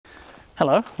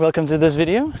Hello, welcome to this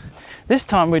video. This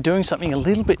time we're doing something a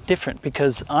little bit different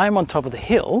because I'm on top of the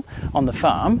hill on the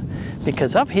farm,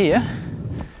 because up here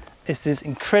is this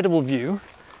incredible view,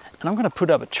 and I'm going to put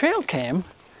up a trail cam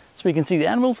so we can see the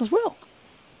animals as well.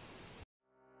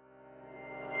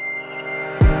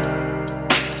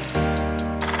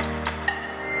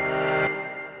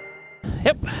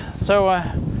 Yep, so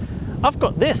I've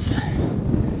got this.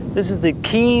 This is the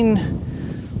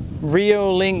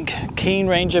Reolink Keen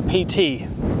Ranger PT.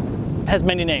 Has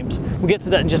many names. We'll get to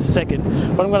that in just a second.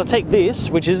 But I'm going to take this,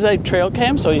 which is a trail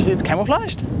cam, so you see it's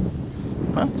camouflaged.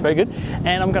 Well, it's very good.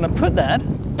 And I'm going to put that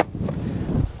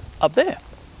up there.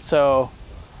 So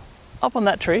up on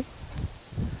that tree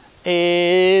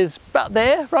is about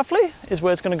there, roughly, is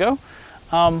where it's going to go.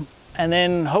 And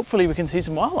then hopefully we can see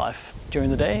some wildlife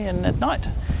during the day and at night.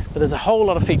 But there's a whole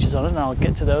lot of features on it, and I'll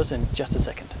get to those in just a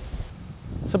second.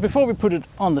 So before we put it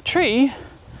on the tree,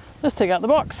 let's take out the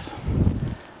box.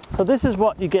 So this is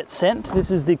what you get sent. This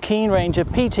is the Keen Ranger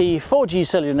PT 4G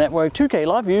cellular network, 2K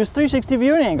live views, 360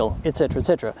 viewing angle, etc,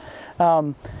 etc.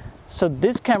 So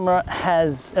this camera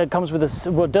comes with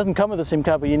a, well, it doesn't come with a SIM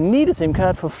card, but you need a SIM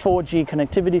card for 4G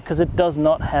connectivity because it does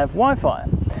not have Wi-Fi.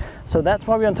 So that's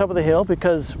why we're on top of the hill,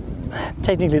 because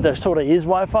technically there sort of is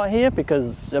Wi-Fi here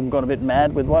because I've gone a bit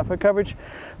mad with Wi-Fi coverage,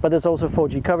 but there's also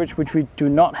 4G coverage, which we do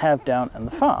not have down on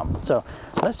the farm. So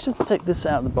let's just take this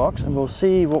out of the box and we'll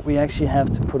see what we actually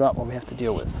have to put up, what we have to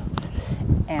deal with.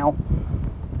 Ow.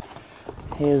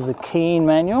 Here's the Keen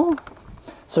manual.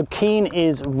 So Keen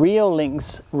is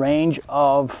Reolink's range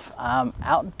of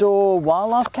outdoor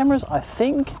wildlife cameras, I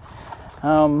think.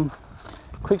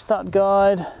 Quick start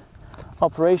guide,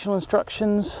 operational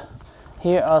instructions.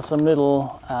 Here are some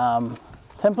little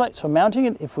templates for mounting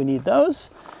it if we need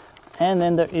those. And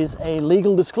then there is a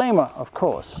legal disclaimer, of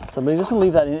course. So we're just gonna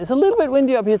leave that in. It's a little bit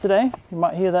windy up here today. You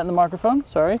might hear that in the microphone,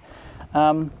 sorry.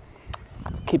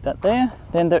 Keep that there.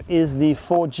 Then there is the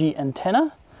 4G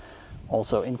antenna,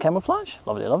 also in camouflage.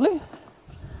 Lovely, lovely.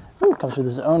 Ooh, comes with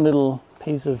its own little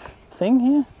piece of thing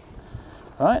here.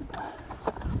 Right.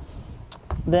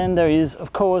 Then there is,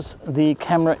 of course, the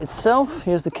camera itself.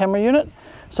 Here's the camera unit.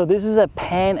 So this is a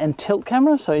pan and tilt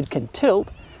camera, so it can tilt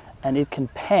and it can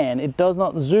pan. It does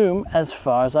not zoom as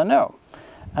far as I know.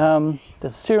 There's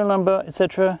a serial number,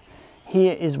 etc.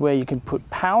 Here is where you can put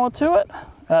power to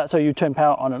it. So you turn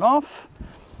power on and off.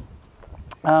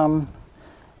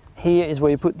 Here is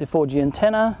where you put the 4G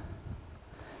antenna.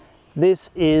 This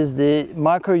is the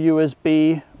micro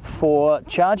USB for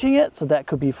charging it. So that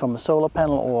could be from a solar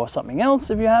panel or something else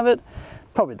if you have it.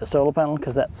 Probably the solar panel,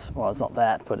 because that's, well, it's not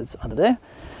that, but it's under there.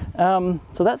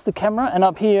 So that's the camera, and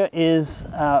up here is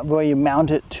where you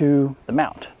mount it to the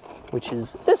mount, which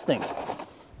is this thing.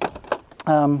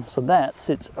 So that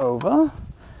sits over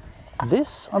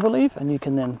this, I believe, and you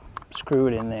can then screw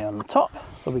it in there on the top.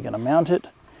 So we're going to mount it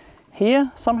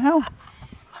here somehow,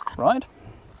 right?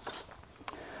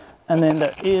 And then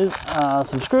there is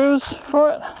some screws for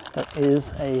it. There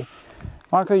is a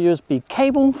micro USB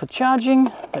cable for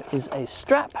charging. There is a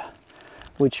strap,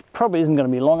 which probably isn't going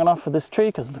to be long enough for this tree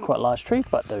because it's quite a large tree,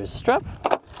 but there is a strap.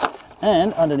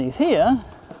 And underneath here,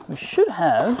 we should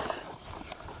have,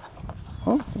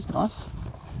 oh, that's nice.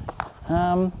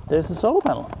 There's the solar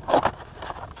panel.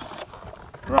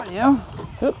 Rightio.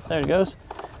 Oop, there it goes.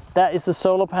 That is the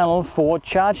solar panel for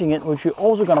charging it, which we're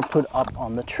also going to put up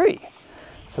on the tree.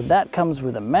 So that comes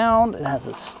with a mount. It has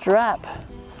a strap.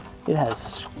 It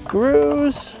has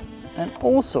screws and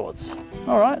all sorts.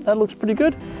 All right, that looks pretty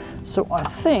good. So I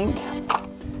think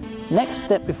next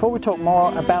step, before we talk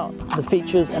more about the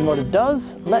features and what it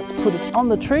does, let's put it on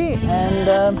the tree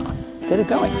and get it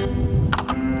going.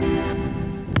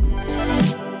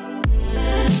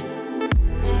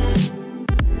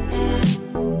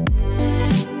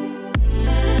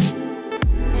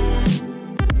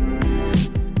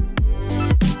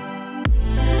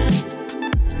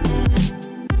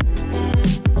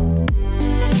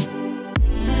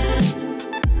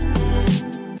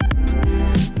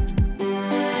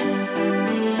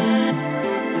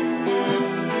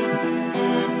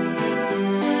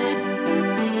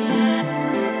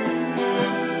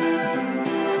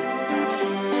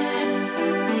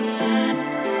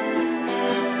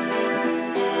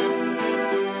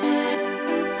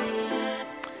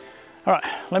 All right,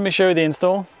 let me show you the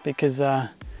install because I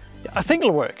think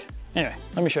it'll work. Anyway,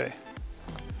 let me show you.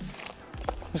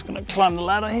 I'm just gonna climb the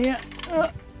ladder here.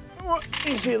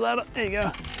 You see the ladder? There you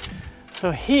go.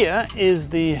 So here is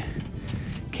the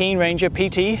Keen Ranger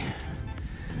PT.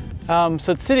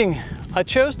 So it's sitting, I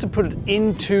chose to put it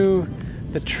into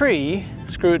the tree,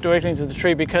 screw it directly into the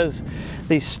tree, because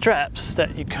these straps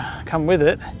that you come with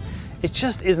it it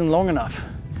just isn't long enough.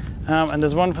 And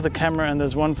there's one for the camera and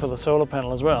there's one for the solar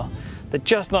panel as well. They're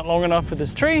just not long enough for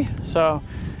this tree, so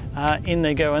in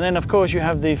they go. And then of course you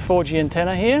have the 4G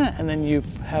antenna here, and then you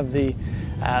have the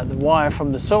wire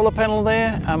from the solar panel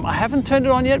there. I haven't turned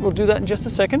it on yet, we'll do that in just a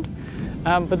second.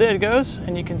 But there it goes,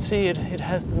 and you can see it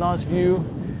has the nice view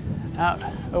out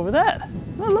over that.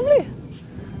 Oh, lovely.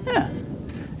 Yeah.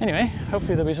 Anyway,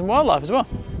 hopefully there'll be some wildlife as well.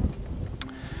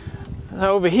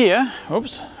 So over here,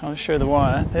 oops, I'll show the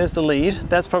wire. There's the lead.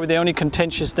 That's probably the only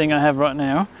contentious thing I have right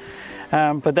now.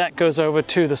 But that goes over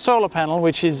to the solar panel,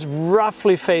 which is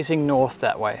roughly facing north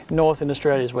that way. North in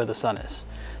Australia is where the sun is.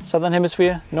 Southern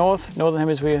hemisphere, north, northern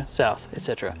hemisphere, south,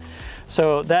 etc.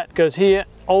 So that goes here,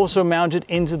 also mounted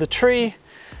into the tree.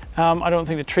 I don't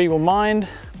think the tree will mind,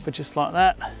 but just like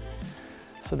that.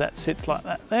 So that sits like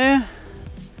that there.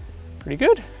 Pretty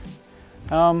good.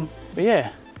 But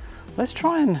yeah, let's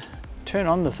try and turn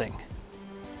on the thing.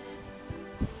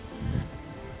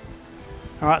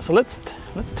 All right, so let's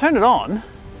turn it on.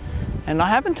 And I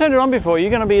haven't turned it on before.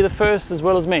 You're going to be the first as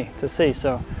well as me to see.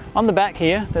 So on the back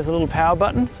here, there's a little power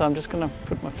button. So I'm just going to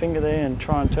put my finger there and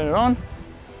try and turn it on.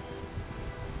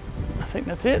 I think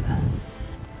that's it.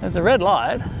 There's a red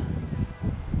light.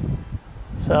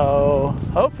 So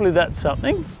hopefully that's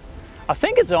something. I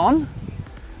think it's on.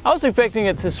 I was expecting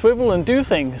it to swivel and do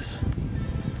things.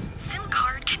 SIM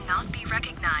card cannot be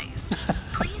recognized.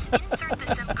 Please insert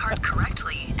the SIM card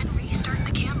correctly and restart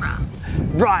the camera.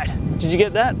 Right, did you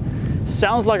get that?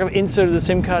 Sounds like I've inserted the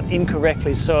SIM card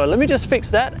incorrectly. So let me just fix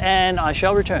that and I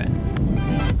shall return.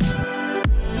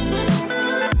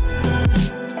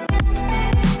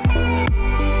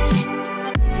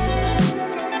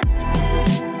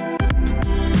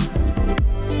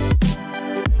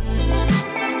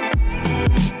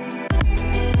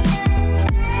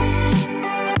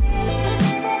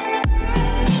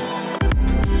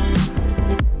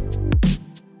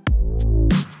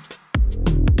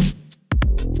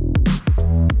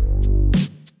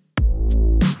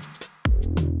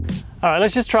 All right,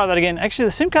 let's just try that again. Actually,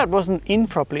 the SIM card wasn't in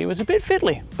properly. It was a bit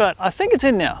fiddly, but I think it's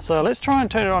in now. So let's try and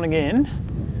turn it on again.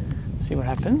 See what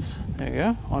happens. There we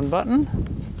go, on button.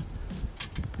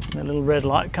 The little red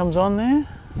light comes on there,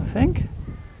 I think.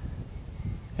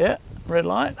 Yeah, red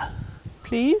light,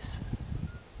 please.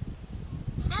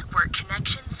 Network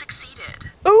connection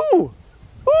succeeded. Ooh,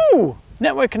 ooh,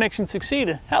 network connection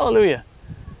succeeded, hallelujah.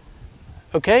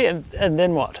 Okay, and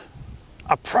then what?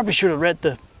 I probably should have read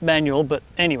the manual, but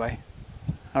anyway.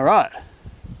 All right,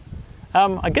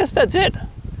 I guess that's it.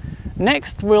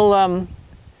 Next, we'll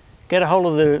get a hold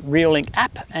of the Reolink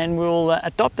app and we'll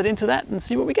adopt it into that and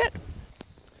see what we get.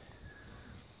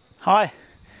 Hi,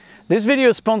 this video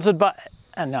is sponsored by,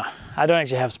 no, I don't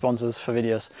actually have sponsors for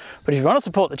videos, but if you want to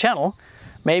support the channel,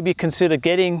 maybe consider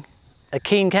getting a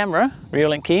Keen camera,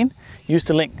 Reolink Keen, use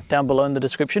the link down below in the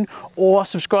description, or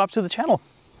subscribe to the channel.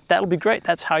 That'll be great.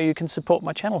 That's how you can support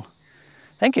my channel.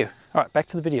 Thank you. All right, back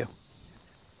to the video.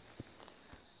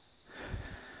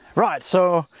 Right,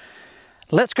 so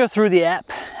let's go through the app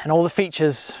and all the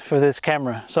features for this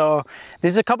camera. So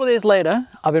this is a couple of days later.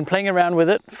 I've been playing around with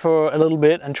it for a little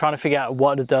bit and trying to figure out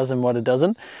what it does and what it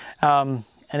doesn't. And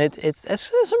there's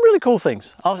some really cool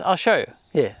things. I'll show you.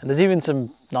 Yeah, and there's even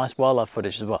some nice wildlife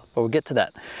footage as well, but we'll get to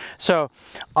that. So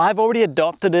I've already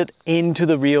adopted it into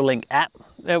the Reolink app.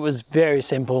 It was very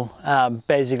simple.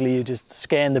 Basically, you just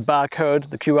scan the barcode,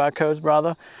 the QR code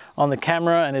rather, on the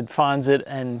camera and it finds it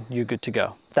and you're good to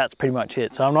go. That's pretty much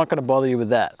it. So I'm not going to bother you with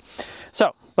that.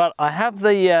 So, but I have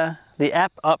the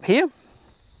app up here,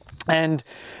 and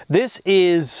this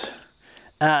is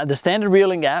the standard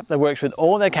Reolink app that works with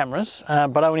all their cameras,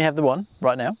 but I only have the one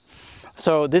right now.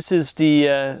 So this is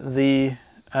the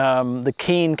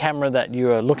Keen camera that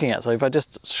you are looking at. So if I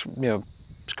just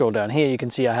scroll down here, you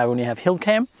can see I only have hill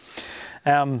cam,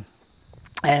 and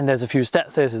there's a few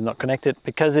stats there. This is not connected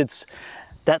because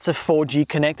that's a 4G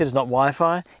connected. It's not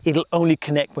Wi-Fi. It'll only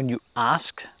connect when you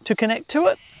ask to connect to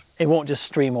it. It won't just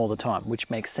stream all the time, which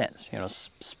makes sense.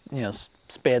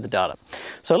 Spare the data.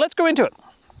 So let's go into it.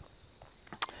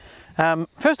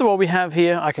 First of all, we have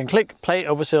here, I can click play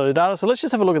over cellular data. So let's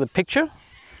just have a look at the picture.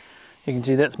 You can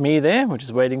see that's me there, which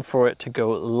is waiting for it to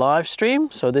go live stream.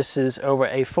 So this is over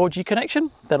a 4G connection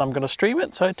that I'm going to stream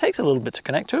it. So it takes a little bit to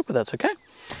connect to it, but that's okay.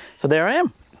 So there I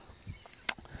am.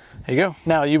 There you go.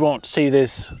 Now you won't see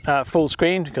this full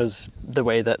screen because the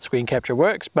way that screen capture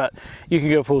works, but you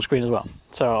can go full screen as well.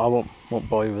 So I won't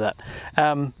bore you with that.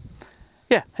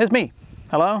 Yeah, here's me.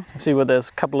 Hello. See where there's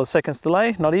a couple of seconds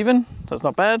delay, not even, so it's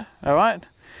not bad. All right.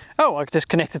 Oh, I just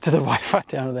connected to the Wi-Fi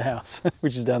down at the house,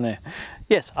 which is down there.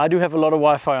 Yes, I do have a lot of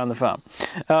Wi-Fi on the farm.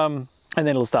 and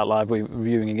then it'll start live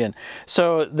reviewing again.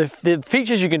 So the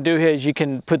features you can do here is you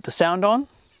can put the sound on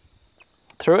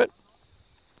through it.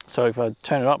 So if I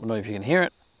turn it up, I don't know if you can hear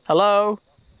it. Hello?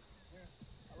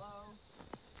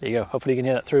 There you go. Hopefully you can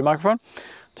hear that through the microphone.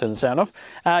 Turn the sound off.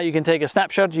 You can take a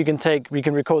snapshot. You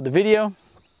can record the video,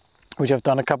 which I've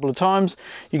done a couple of times.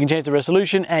 You can change the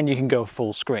resolution and you can go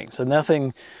full screen. So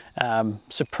nothing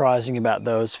surprising about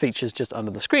those features just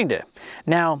under the screen there.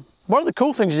 Now, one of the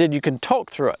cool things is that you can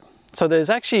talk through it. So there's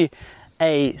actually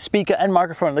a speaker and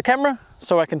microphone on the camera,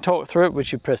 so I can talk through it,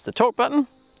 which you press the talk button,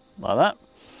 like that.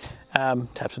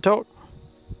 Tap to talk.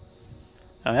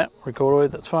 Oh yeah, record audio,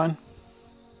 that's fine.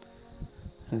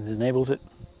 And it enables it.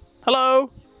 Hello!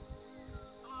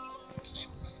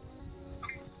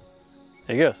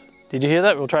 There he goes. Did you hear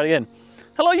that? We'll try it again.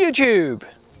 Hello YouTube!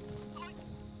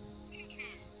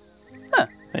 Ah,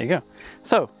 there you go.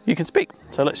 So you can speak.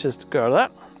 So let's just go to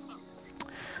that.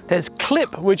 There's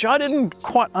clip, which I didn't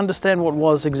quite understand what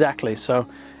was exactly. So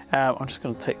I'm just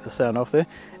going to take the sound off there.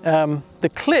 The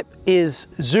clip is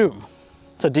zoom.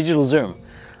 So digital zoom.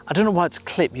 I don't know why it's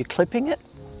clip. You're clipping it,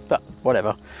 but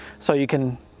whatever. So you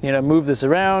can, move this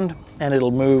around and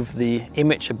it'll move the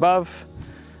image above.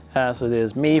 So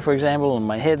there's me, for example, on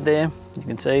my head there. You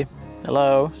can see,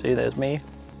 hello, see there's me.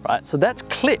 Right, so that's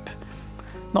clip.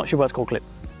 Not sure why it's called clip.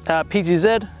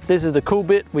 PTZ, this is the cool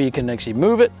bit where you can actually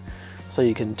move it. So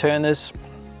you can turn this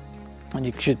and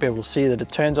you should be able to see that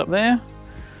it turns up there.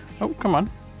 Oh, come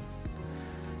on.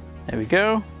 There we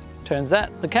go. Turns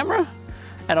the camera.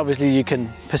 And obviously you can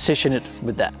position it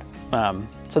with that.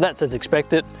 So that's as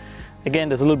expected. Again,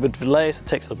 there's a little bit of delay, so it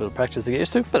takes a little bit of practice to get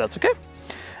used to, but that's okay.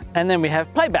 And then we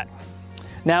have playback.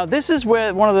 Now this is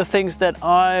where one of the things that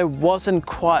I wasn't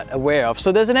quite aware of.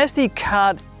 So there's an SD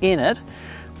card in it,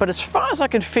 but as far as I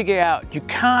can figure out, you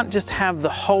can't just have the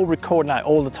whole recording out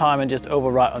all the time and just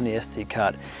overwrite on the SD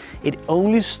card. It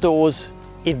only stores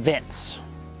events,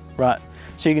 right?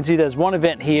 So you can see there's one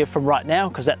event here from right now,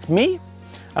 because that's me.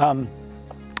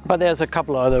 But there's a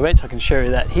couple of other events. I can show you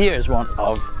that. Here is one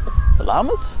of the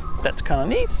llamas. That's kind of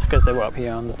neat because they were up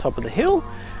here on the top of the hill.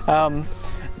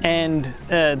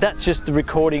 That's just the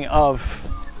recording of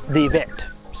the event.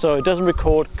 So it doesn't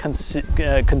record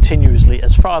continuously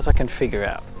as far as I can figure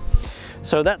out.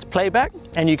 So that's playback,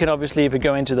 and you can obviously, if you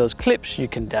go into those clips, you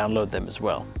can download them as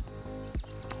well.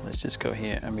 Let's just go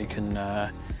here and we can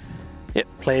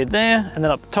play it there. And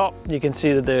then up the top, you can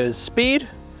see that there's speed,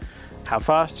 how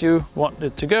fast you want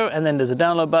it to go, and then there's a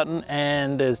download button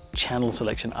and there's channel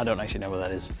selection. I don't actually know what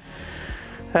that is.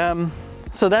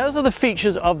 So those are the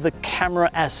features of the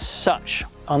camera as such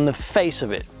on the face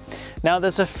of it. Now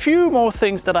there's a few more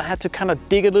things that I had to kind of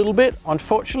dig a little bit,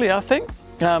 unfortunately, I think.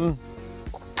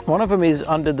 One of them is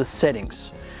under the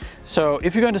settings. So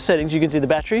if you go into settings, you can see the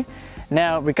battery.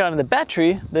 Now regarding the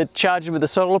battery, the charger with the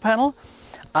solar panel,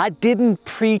 I didn't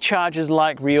pre-charge as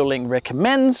like Reolink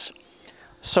recommends.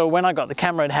 So when I got the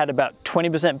camera, it had about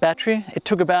 20% battery. It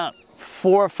took about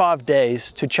 4 or 5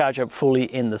 days to charge up fully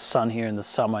in the sun here in the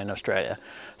summer in Australia.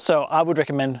 So I would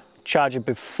recommend charge it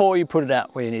before you put it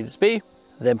out where you need it to be,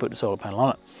 then put the solar panel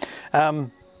on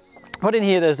it. But in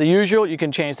here, there's the usual. You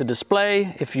can change the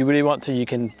display. If you really want to, you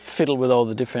can fiddle with all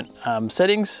the different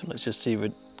settings. Let's just see if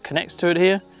it connects to it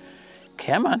here.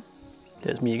 Come on,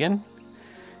 there's me again.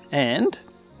 And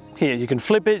here, you can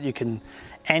flip it. You can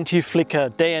anti-flicker,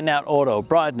 day and out auto,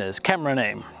 brightness, camera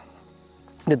name,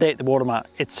 the date, the watermark,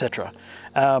 etc.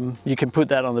 You can put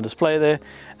that on the display there.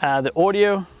 The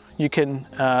audio, you can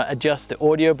adjust the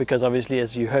audio because obviously,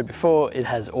 as you heard before, it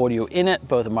has audio in it,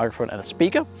 both a microphone and a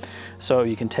speaker. So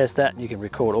you can test that, you can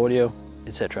record audio,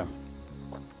 etc.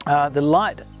 The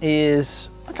light is,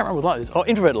 I can't remember what light it is. Oh,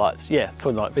 infrared lights, yeah,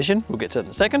 for night vision. We'll get to it in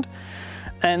a second.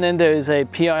 And then there's a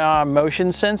PIR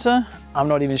motion sensor. I'm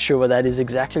not even sure what that is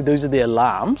exactly. Those are the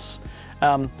alarms.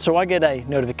 So I get a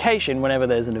notification whenever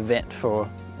there's an event for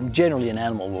generally an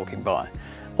animal walking by.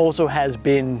 Also has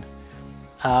been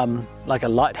like a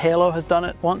light halo has done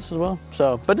it once as well.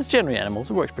 So, but it's generally animals,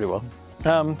 it works pretty well.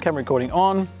 Camera recording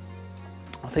on,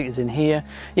 I think it's in here.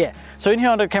 Yeah, so in here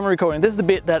under camera recording, this is the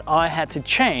bit that I had to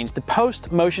change, the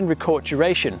post motion record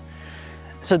duration.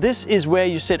 So this is where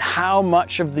you set how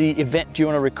much of the event do you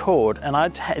want to record, and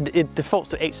it defaults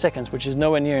to 8 seconds, which is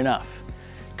nowhere near enough.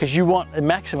 Because you want a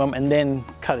maximum and then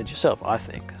cut it yourself, I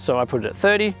think. So I put it at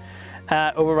 30.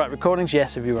 Overwrite recordings,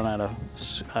 yes, if you run out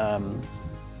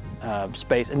of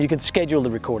space. And you can schedule the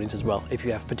recordings as well if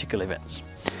you have particular events.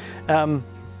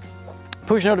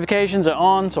 Push notifications are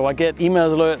on, so I get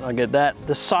emails alerts, I get that.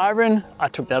 The siren, I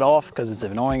took that off because it's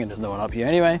annoying and there's no one up here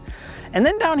anyway. And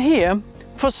then down here,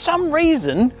 for some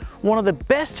reason, one of the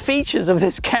best features of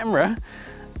this camera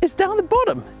is down the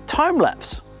bottom, time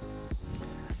lapse.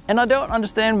 And I don't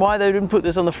understand why they didn't put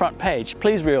this on the front page.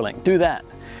 Please, Reolink, do that.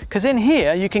 Because in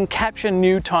here, you can capture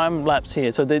new time lapse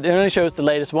here. So it only shows the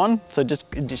latest one, so it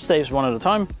just saves one at a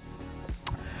time.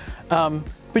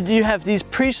 But you have these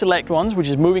pre-select ones, which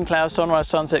is moving clouds, sunrise,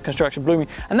 sunset, construction, blooming,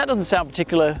 and that doesn't sound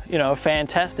particular, you know,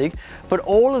 fantastic, but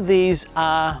all of these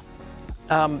are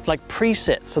like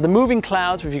presets. So the moving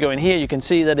clouds, if you go in here, you can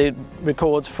see that it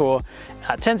records for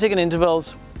 10-second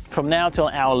intervals from now till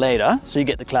an hour later. So you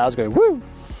get the clouds going, woo!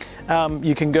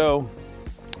 You can go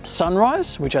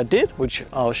sunrise, which I did, which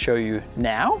I'll show you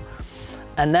now.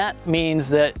 And that means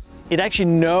that it actually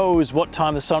knows what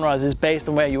time the sunrise is based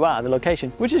on where you are, the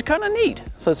location, which is kind of neat.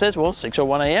 So it says, well,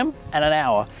 6:01 a.m. and an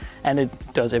hour. And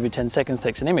it does every 10 seconds,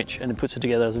 takes an image and it puts it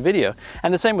together as a video.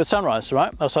 And the same with sunrise,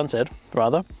 right? Or sunset,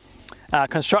 rather.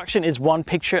 Construction is 1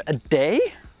 picture a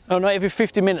day. Oh no, every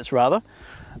 50 minutes rather.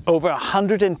 Over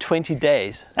 120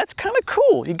 days. That's kind of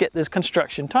cool. You get this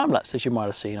construction time lapse as you might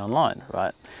have seen online,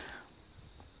 right?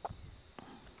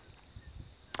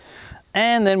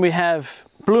 And then we have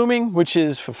blooming, which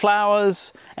is for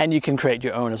flowers, and you can create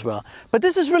your own as well. But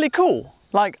this is really cool.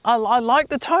 Like, I like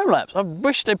the time lapse. I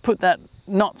wish they put that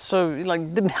not so,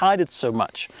 like, didn't hide it so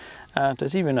much.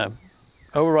 There's even a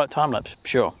overwrite time lapse,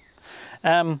 sure.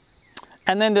 And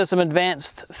then there's some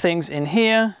advanced things in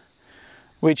here,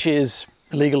 which is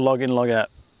legal login,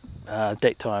 logout,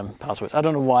 date, time, passwords. I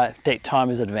don't know why date, time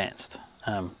is advanced,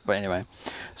 but anyway.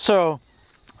 So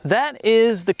that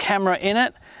is the camera in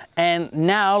it. And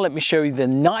now let me show you the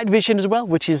night vision as well,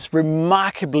 which is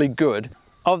remarkably good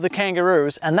of the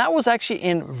kangaroos. And that was actually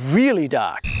in really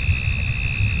dark.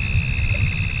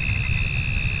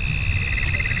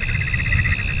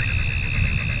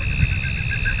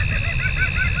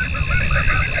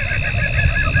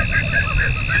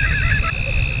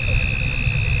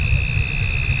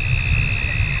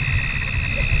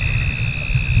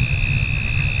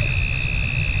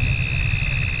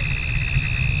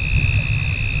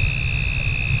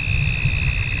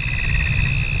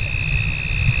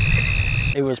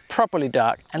 It was properly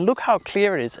dark, and look how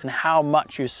clear it is and how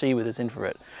much you see with this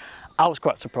infrared. I was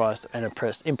quite surprised and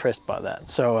impressed by that.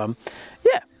 So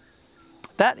yeah,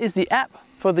 that is the app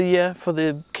for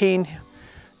the Keen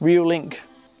Reolink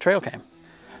trail cam.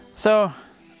 So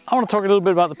I want to talk a little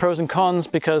bit about the pros and cons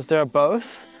because there are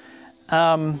both.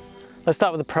 Let's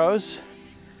start with the pros.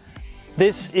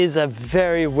 This is a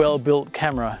very well built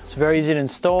camera. It's very easy to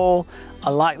install.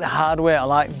 I like the hardware, I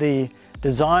like the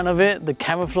design of it, the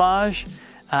camouflage.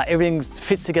 Everything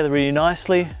fits together really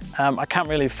nicely. I can't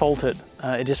really fault it.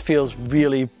 It just feels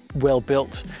really well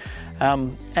built.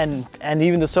 And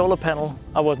even the solar panel,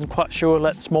 I wasn't quite sure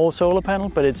that small solar panel,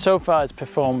 but so far it's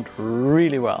performed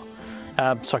really well.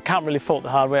 So I can't really fault the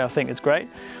hardware. I think it's great.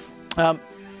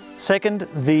 Second,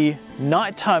 the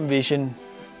nighttime vision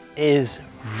is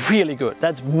really good.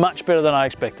 That's much better than I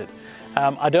expected.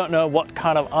 I don't know what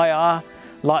kind of IR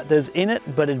light there's in it,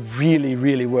 but it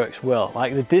really works well.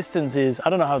 Like the distance is,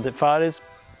 I don't know how far it is,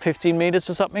 15 meters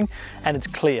or something, and it's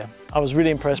clear. I was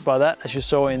really impressed by that, as you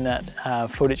saw in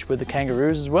that footage with the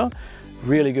kangaroos as well.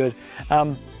 Really good.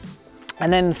 And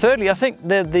then thirdly, I think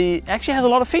the actually has a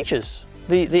lot of features.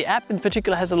 The app in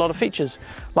particular has a lot of features,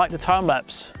 like the time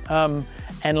lapse,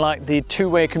 and like the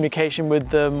two-way communication with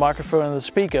the microphone and the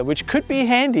speaker, which could be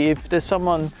handy if there's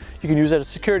someone you can use as a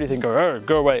security thing,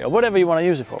 go away, or whatever you want to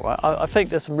use it for. Right? I think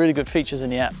there's some really good features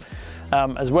in the app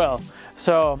as well.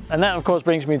 So, and that of course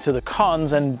brings me to the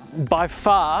cons, and by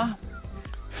far,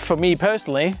 for me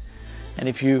personally, and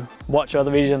if you watch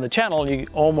other videos on the channel, you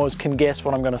almost can guess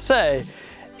what I'm going to say,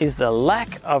 is the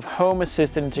lack of Home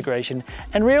Assistant integration.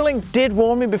 And Reolink did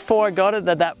warn me before I got it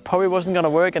that probably wasn't going to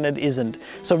work, and it isn't.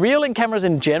 So Reolink cameras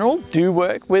in general do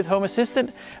work with Home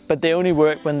Assistant, but they only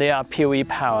work when they are PoE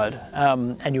powered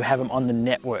and you have them on the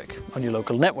network, on your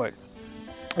local network.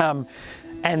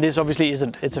 And this obviously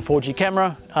isn't. It's a 4G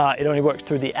camera. It only works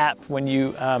through the app when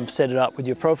you set it up with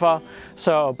your profile.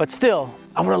 So, but still,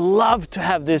 I would have loved to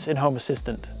have this in Home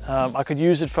Assistant. I could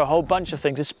use it for a whole bunch of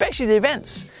things, especially the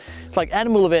events. Like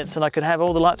animal events, and I could have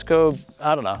all the lights go,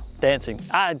 I don't know, dancing.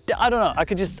 I don't know, I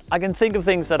can think of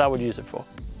things that I would use it for.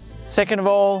 Second of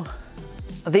all,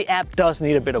 the app does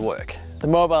need a bit of work. The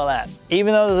mobile app,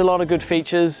 even though there's a lot of good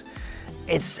features,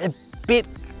 it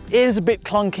is a bit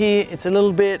clunky. It's a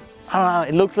little bit, I don't know,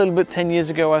 it looked a little bit 10 years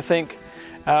ago, I think.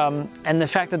 And the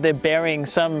fact that they're burying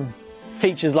some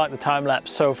features like the time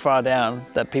lapse so far down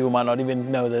that people might not even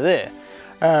know they're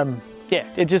there. Yeah,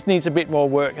 it just needs a bit more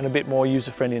work and a bit more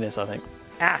user friendliness, I think.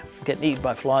 I'm getting eaten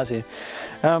by flies here.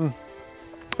 And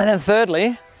then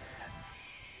thirdly,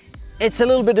 It's a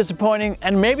little bit disappointing,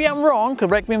 and maybe I'm wrong,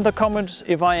 correct me in the comments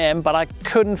if I am, but I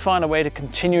couldn't find a way to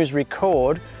continuously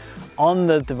record on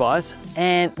the device,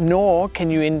 and nor can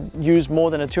you use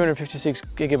more than a 256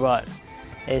 gigabyte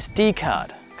SD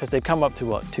card, because they come up to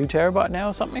what, 2 terabyte now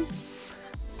or something?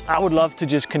 I would love to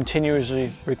just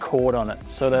continuously record on it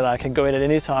so that I can go in at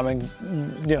any time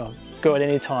and, you know, go at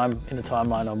any time in the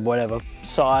timeline on whatever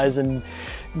size and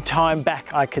time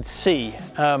back I could see.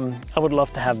 I would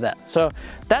love to have that. So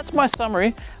that's my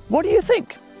summary. What do you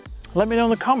think? Let me know in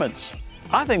the comments.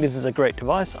 I think this is a great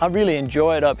device. I really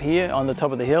enjoy it up here on the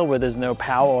top of the hill where there's no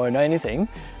power or anything.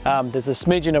 There's a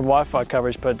smidgen of Wi-Fi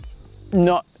coverage, but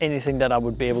not anything that I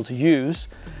would be able to use.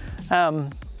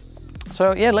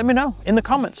 So yeah, let me know in the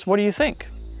comments. What do you think?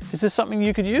 Is this something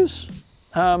you could use?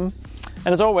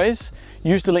 And as always,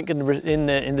 use the link in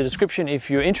the description if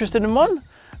you're interested in one.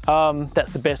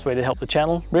 That's the best way to help the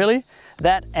channel, really.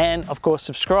 That, and of course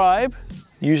subscribe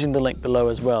using the link below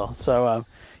as well. So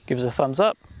give us a thumbs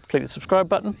up, click the subscribe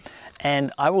button,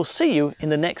 and I will see you in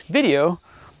the next video,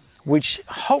 which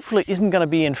hopefully isn't going to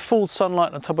be in full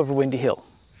sunlight on top of a windy hill,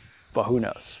 but who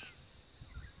knows.